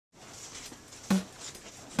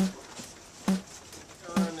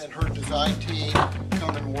design team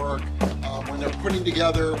come and work when they're putting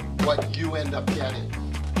together what you end up getting.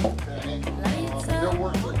 Okay, they're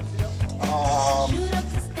working.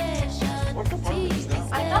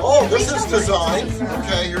 Oh, this is design.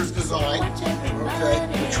 Okay, here's design. Okay,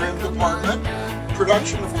 the trim department,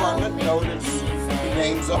 production department. Notice the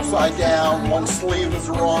name's upside down. One sleeve is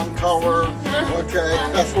the wrong color. Okay,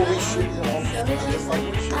 that's what we should, you know. Just like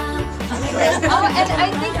we should. Okay. Oh, and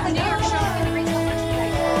I think the New York show is retail merchandise.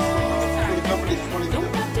 For the company's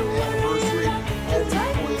 25th anniversary, all the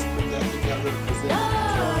employees put that together because they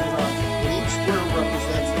and each square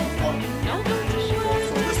represents a department.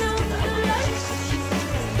 So this is the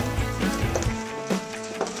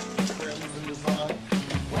trims and design, buttons,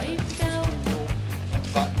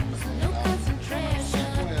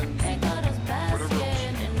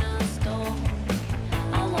 sequins,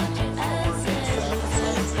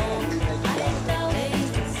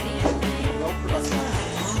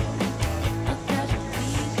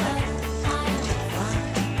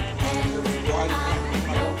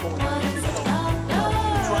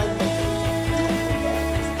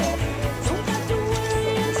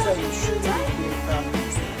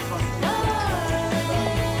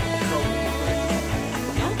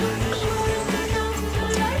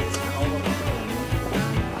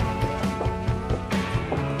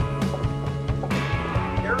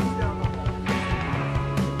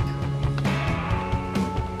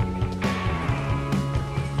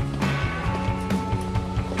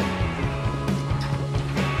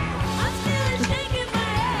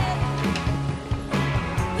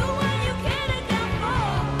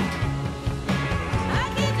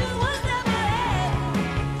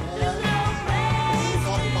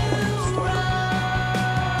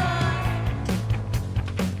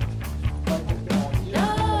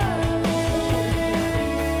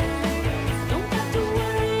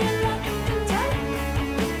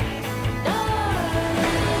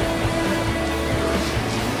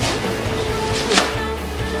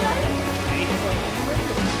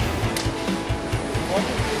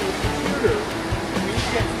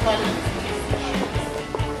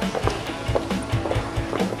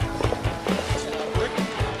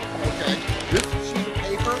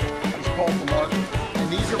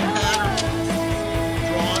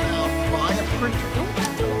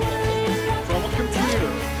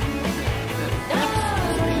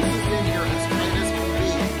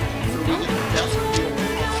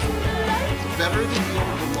 Better than the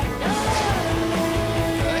old one.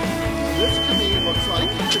 Okay? This to me looks like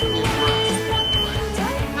it could be a dress.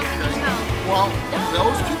 Okay? Well,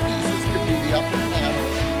 those two pieces could be the upper panel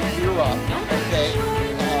here up. Okay?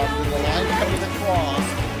 With the line coming across,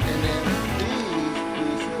 and then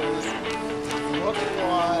these pieces look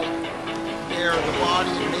like they're the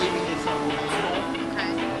body and maybe it's on the middle.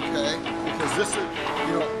 Okay? Because this is,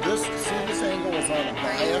 you know, this, see this angle is on a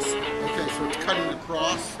bias. Okay, so it's cutting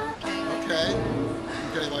across. Okay,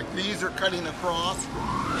 okay, like these are cutting across.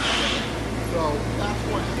 Okay. So that's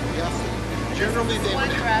what I'm guessing. Generally, they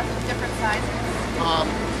would have different sizes.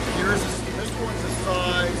 This one's a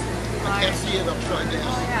size. I can't see it upside down.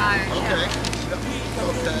 Okay.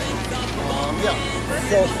 Okay. Yeah.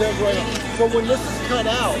 So it says right on. So when this is cut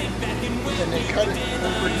out, and they cut it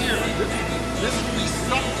over here, this will be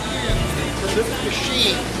sucked in to this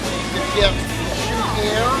machine to get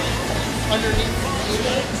air underneath the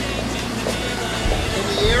needle. And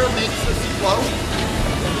the air makes this float,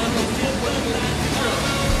 and then the fuel put it in here.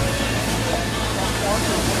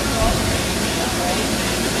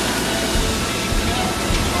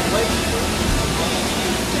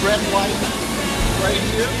 Red light right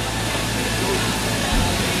here.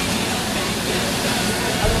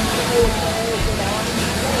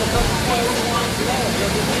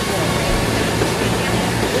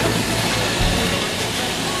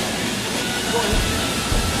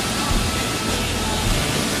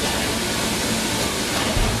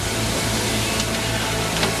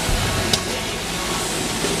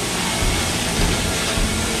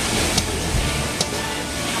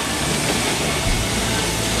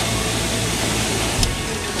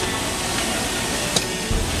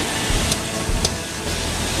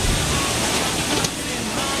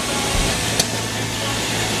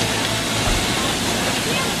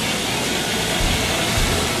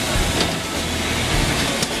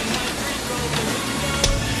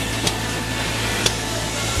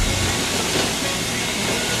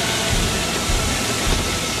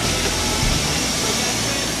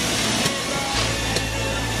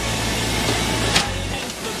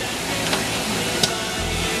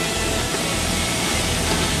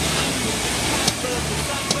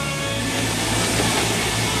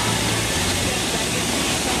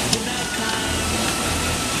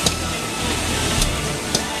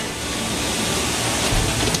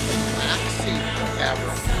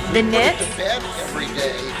 The knit? Put it to bed every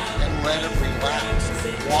day and let it relax.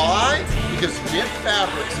 Why? Because knit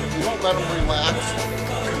fabrics, if you don't let them relax,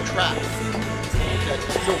 contract. Okay.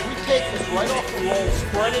 So if we take this right off the roll,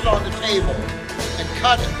 spread it on the table, and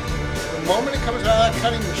cut it, the moment it comes out of that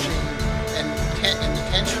cutting machine and the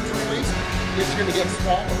tension's released, it's going to get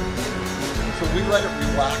smaller. So we let it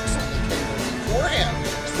relax on the table beforehand.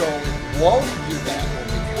 So while we do that,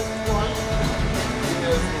 what we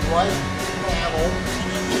do is the right panel,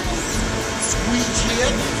 squeeze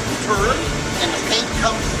it, turn, and the paint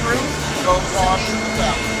comes through, goes on the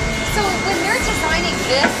fabric. So when they're designing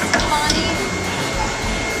this, Monty,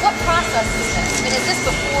 what process is this? I mean, is this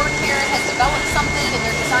before Karen has developed something and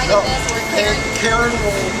they're designing this, or Karen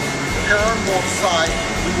will decide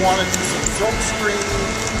we want to do some silk screen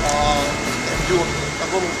and do a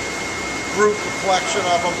little group, a collection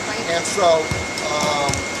of them, right. And so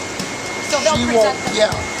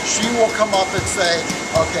she will come up and say,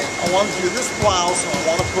 okay, I want to do this blouse, so I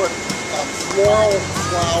want to put floral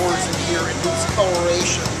flowers in here and these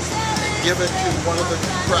colorations and give it to one of the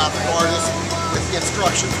graphic artists with the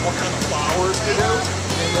instructions what kind of flowers to do,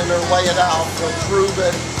 and then they'll lay it out, they'll prove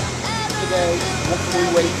it today. What can we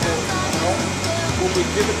wait for, you know? When we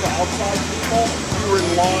give it to outside people, we were in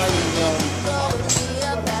line,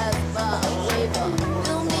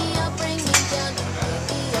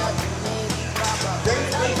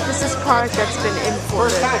 This is product that's been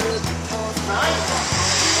imported.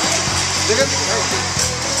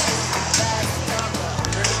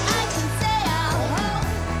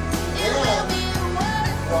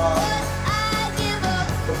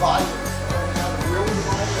 The volumes really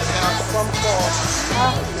have some cost.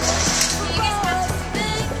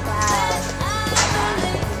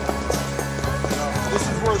 This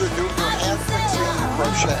is where they're doing their hand fixing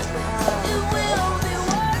crochet.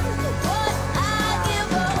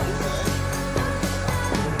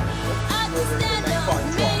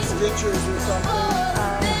 Stitches or something.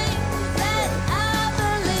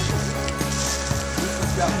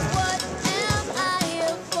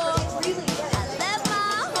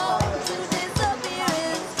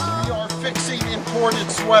 We are fixing imported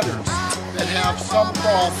sweaters that have some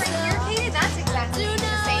problem. Right here, Katie, that's exactly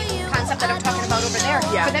the same concept that I'm talking about over there.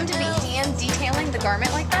 Yeah. For them to be hand detailing the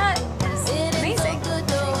garment like that is amazing. I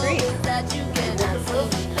agree.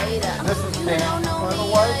 This is Dan, by the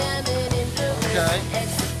way. Okay.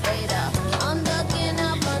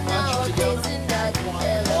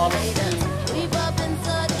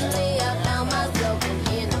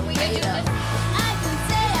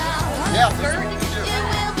 Yeah, this is what we do.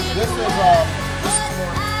 This is more.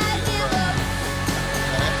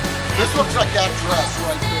 This looks like that dress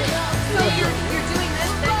right there. So you're doing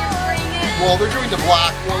this, then you're spraying it? Well, they're doing the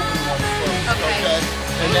black woven one first, okay?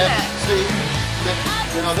 And then, see,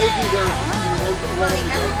 they do their,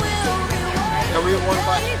 everyone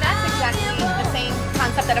by. That's exactly the same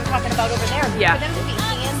concept that I'm talking about over there. Yeah. For them to be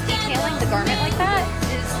hand detailing the garment like that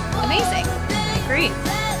is amazing. I agree.